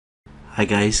Hi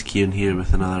guys, Kieran here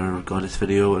with another Godus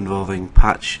video involving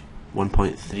patch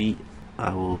 1.3.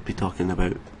 I will be talking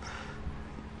about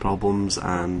problems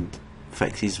and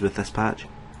fixes with this patch.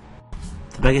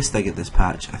 The biggest thing in this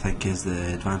patch I think is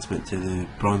the advancement to the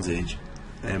Bronze Age.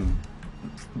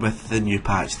 With the new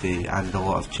patch they added a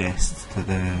lot of chests to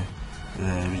the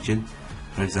region.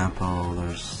 For example,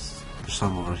 there's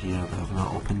some over here that I've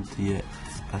not opened yet.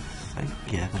 I think,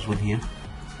 yeah, there's one here.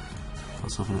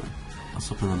 Let's open it.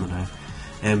 Let's open them now.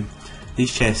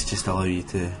 These chests just allow you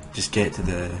to just get to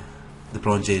the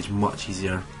Bronze Age much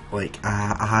easier. Like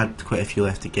I had quite a few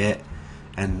left to get,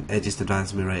 and it just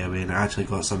advanced me right away. And I actually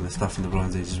got some of the stuff in the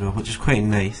Bronze Age as well, which is quite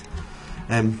nice.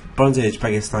 Bronze Age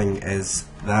biggest thing is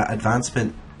that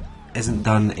advancement isn't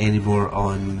done anymore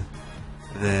on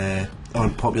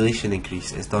population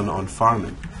increase. It's done on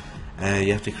farming.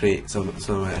 You have to create some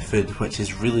amount of food, which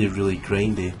is really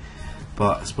grindy.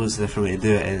 But I suppose the different way to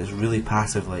do it is really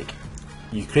passive. Like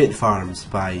you create the farms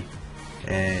by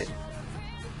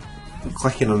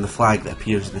clicking on the flag that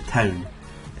appears in the town,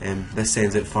 and this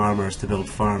sends out farmers to build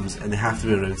farms, and they have to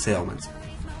be around settlements.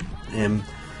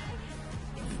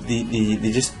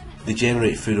 They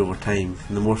generate food over time,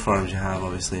 and the more farms you have,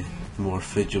 obviously, the more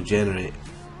food you'll generate.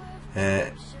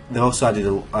 They also added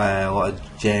a lot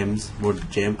of gems, more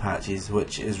gem patches,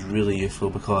 which is really useful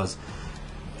because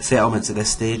settlements at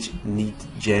this stage need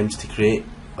gems to create.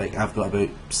 Like I've got about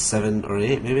 7 or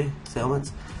 8 maybe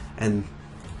settlements, and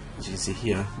as you can see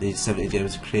here they need 70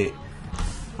 gems to create.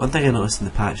 One thing I noticed in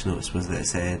the patch notes was that it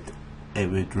said it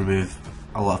would remove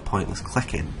a lot of pointless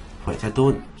clicking, which I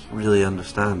don't really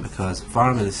understand, because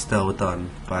farming is still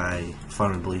done by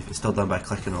farming belief. It's still done by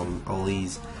clicking on all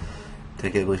these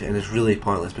to get belief, and it's really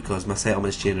pointless because my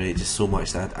settlements generate just so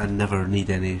much that I never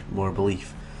need any more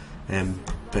belief.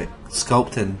 But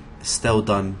sculpting is still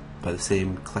done by the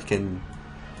same clicking.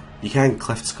 You can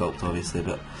cliff sculpt obviously,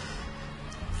 but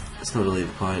it's not really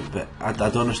the point. But I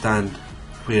don't understand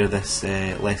where this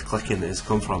less clicking has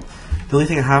come from. The only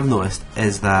thing I have noticed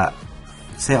is that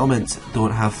settlements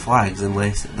don't have flags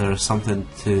unless there's something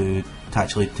to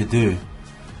actually do.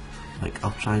 Like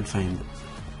I'll try and find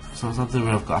something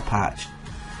where I've got a patch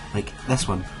like this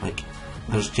one. Like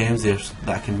there's gems there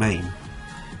that I can mine.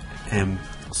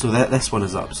 So this one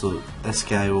is up, so this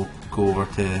guy will go over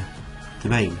to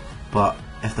mine. But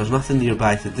if there's nothing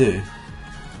nearby to do,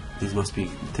 these must be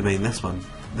to mine this one.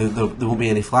 There won't be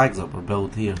any flags up or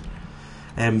build here.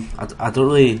 I don't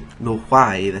really know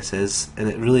why this is, and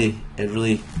it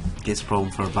really gets a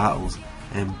problem for battles.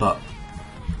 But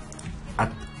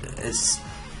it's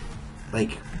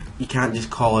like you can't just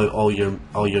call out all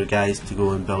your guys to go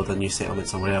and build a new settlement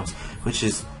somewhere else, which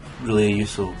is really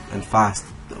useful and fast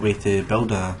way to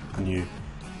build a new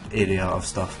area of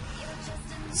stuff.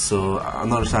 So I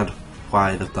don't understand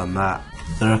why they've done that.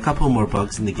 There are a couple more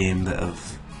bugs in the game that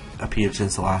have appeared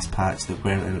since the last patch that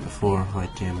weren't in it before, like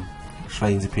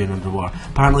shrines appearing underwater.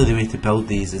 Apparently the way to build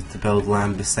these is to build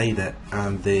land beside it,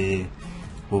 and they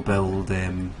will build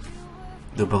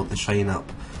they'll build the shrine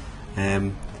up.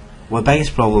 Well, the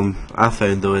biggest problem I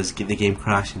found though is the game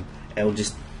crashing. It'll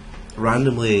just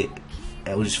randomly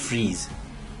freeze,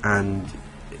 and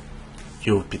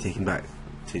you'll be taken back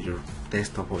to your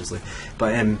desktop obviously.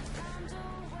 But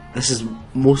this is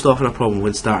most often a problem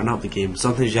when starting up the game.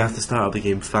 Sometimes you have to start up the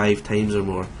game 5 times or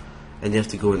more, and you have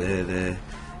to go into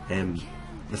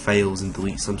the files and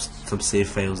delete some save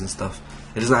files and stuff.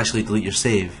 It doesn't actually delete your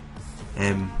save,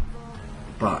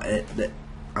 but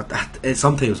it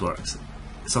sometimes works.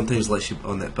 It sometimes lets you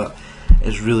on it, but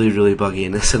it's really buggy,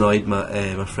 and it's annoyed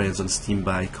my friends on Steam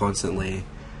by constantly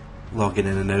logging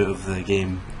in and out of the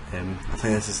game. I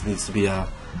think this just needs to be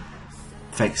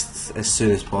fixed as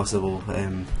soon as possible.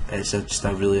 It's just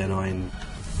a really annoying.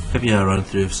 Give you a run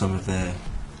through of some of the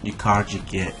new cards you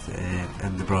get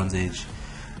in the Bronze Age.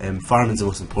 Farming's the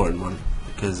most important one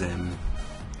because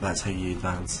that's how you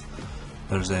advance.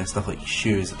 There's stuff like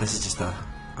shoes. This is just I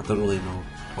don't really know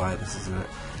why this is in it.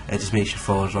 It just makes your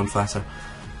followers run faster.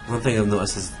 One thing I've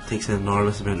noticed is it takes an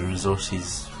enormous amount of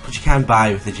resources, which you can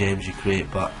buy with the gems you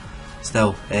create, but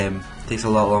still it takes a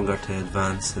lot longer to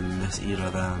advance in this era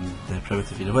than the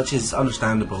primitive era, which is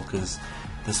understandable because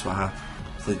this is what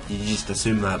happens. Like, you just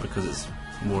assume that because it's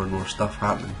more and more stuff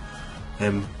happening.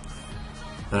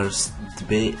 There's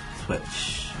debate,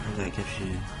 which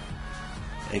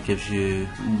gives you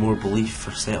more belief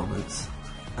for settlements,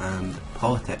 and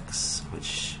politics,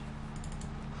 which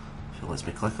lets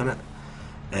me click on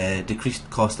it. Decreased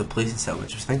cost of placing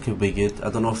settlements, which I think would be good. I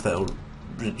don't know if that'll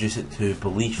reduce it to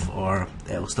belief or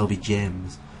it'll still be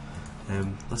gems.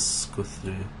 Let's go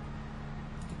through,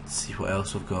 see what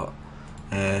else we've got.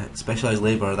 Specialised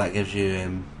labour, that gives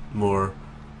you more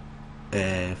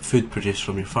food produced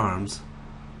from your farms.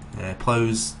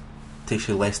 Ploughs takes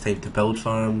you less time to build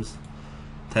farms.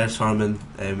 Terrace farming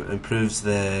improves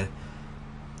the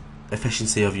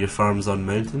efficiency of your farms on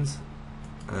mountains.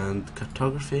 And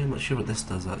cartography, I'm not sure what this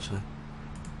does actually.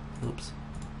 Oops.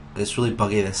 It's really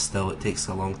buggy this still, it takes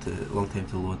a long time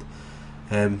to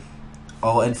load.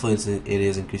 All influence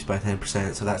areas increased by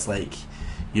 10%, so that's like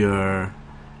your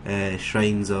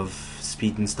shrines of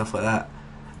speed and stuff like that.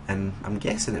 And I'm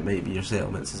guessing it might be your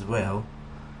settlements as well.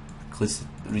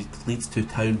 Leads to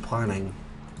town planning,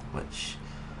 which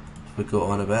if we go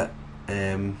on a bit,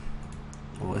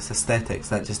 well, it's aesthetics,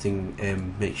 that just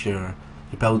makes your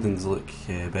buildings look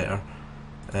better.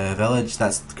 Village,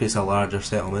 that creates a larger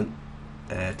settlement.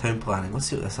 Town planning, let's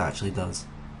see what this actually does.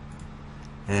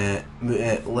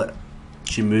 Lets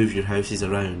you move your houses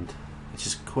around, which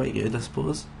is quite good, I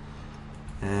suppose.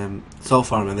 Soil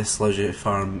farming, this allows you to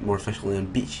farm more efficiently on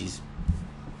beaches.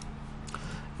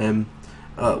 We've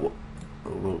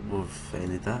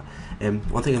ended that.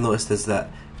 One thing I noticed is that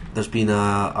there's been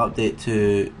a update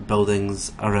to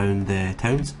buildings around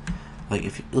towns. Like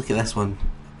if you look at this one,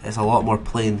 it's a lot more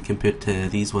plain compared to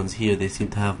these ones here. They seem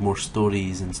to have more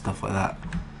stories and stuff like that.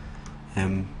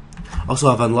 Also,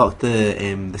 I've unlocked the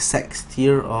 6th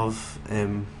tier of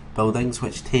buildings,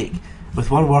 which with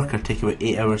one worker take about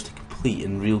 8 hours to complete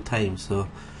in real time. So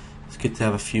it's good to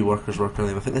have a few workers working on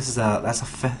them. I think that's a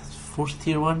 4th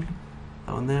tier one.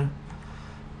 That one there.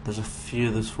 There's a few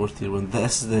of those 4th tier ones.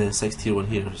 This is the 6th tier one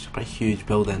here. It's a pretty huge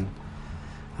building.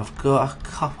 I've got a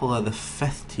couple of the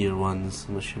 5th tier ones.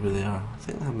 I'm not sure where they are. I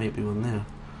think that might be one there.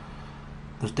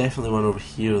 There's definitely one over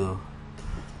here though.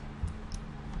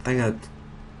 I think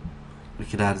we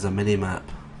could add as a mini map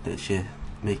that you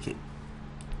make it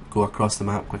go across the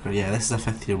map quicker. Yeah, this is a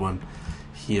 5th tier one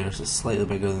here, so it's slightly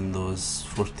bigger than those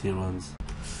 4th tier ones.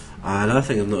 Another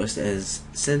thing I've noticed is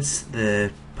since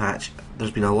the patch,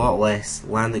 there's been a lot less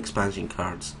land expansion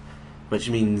cards, which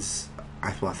means,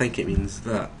 I think it means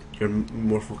that you're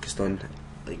more focused on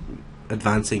like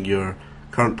advancing your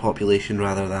current population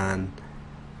rather than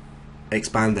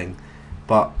expanding.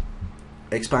 But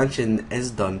expansion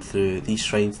is done through these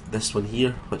shrines. This one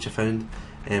here, which I found,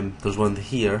 there's one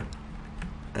here,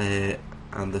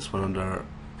 and this one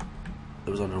it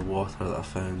was underwater that I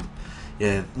found.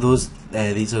 Yeah,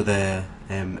 these are the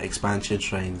expansion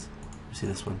shrines. You see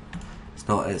this one?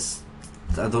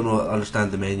 I don't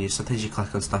understand the menu. Sometimes you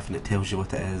click on stuff and it tells you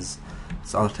what it is.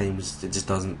 So other times it just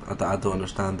doesn't. I don't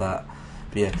understand that.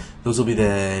 But yeah, those will be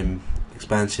the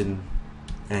expansion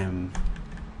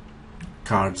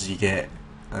cards you get,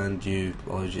 and you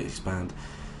allows you to expand.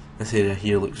 This area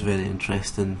here looks very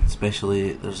interesting,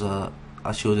 especially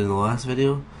I showed in the last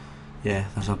video. Yeah,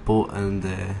 there's a boat and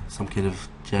some kind of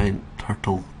giant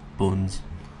turtle bones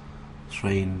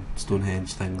shrine,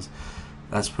 Stonehenge things.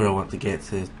 That's where I want to get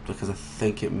to, because I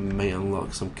think it might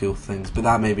unlock some cool things, but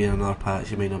that may be in another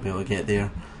patch. You may not be able to get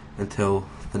there until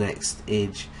the next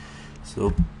age.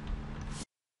 So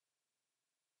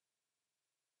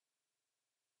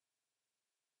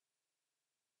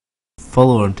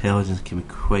follower intelligence can be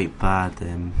quite bad.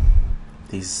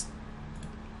 These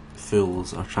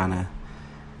fools are trying to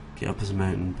get up this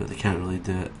mountain, but they can't really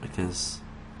do it because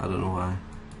I don't know why.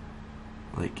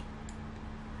 Like,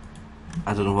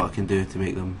 I don't know what I can do to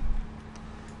make them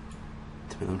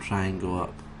try and go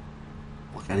up.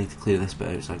 Look, I need to clear this bit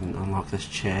out so I can unlock this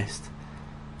chest,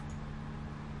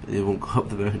 but they won't go up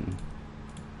the mountain.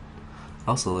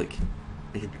 Also, like,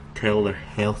 I can tell their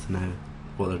health now,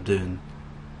 what they're doing,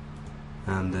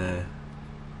 and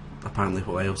apparently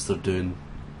what else they're doing,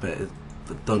 but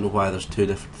I don't know why there's two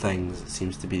different things. It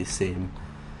seems to be the same.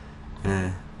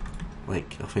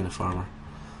 Like, I'll find a farmer.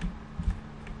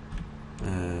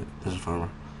 There's a farmer.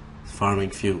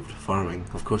 Farming field. Farming.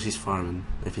 Of course he's farming,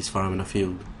 if he's farming a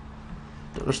field.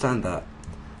 Don't understand that.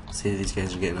 See how these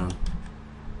guys are getting on.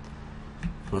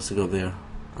 He wants to go up there.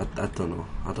 I don't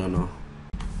know.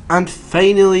 And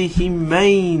finally he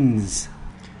mines!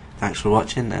 Thanks for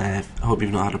watching. I hope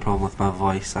you've not had a problem with my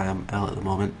voice. I am ill at the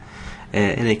moment.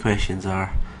 Any questions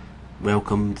are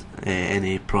welcomed.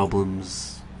 Any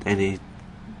problems with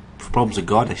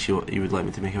Godus you would like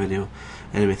me to make a video.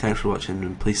 Anyway, thanks for watching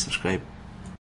and please subscribe.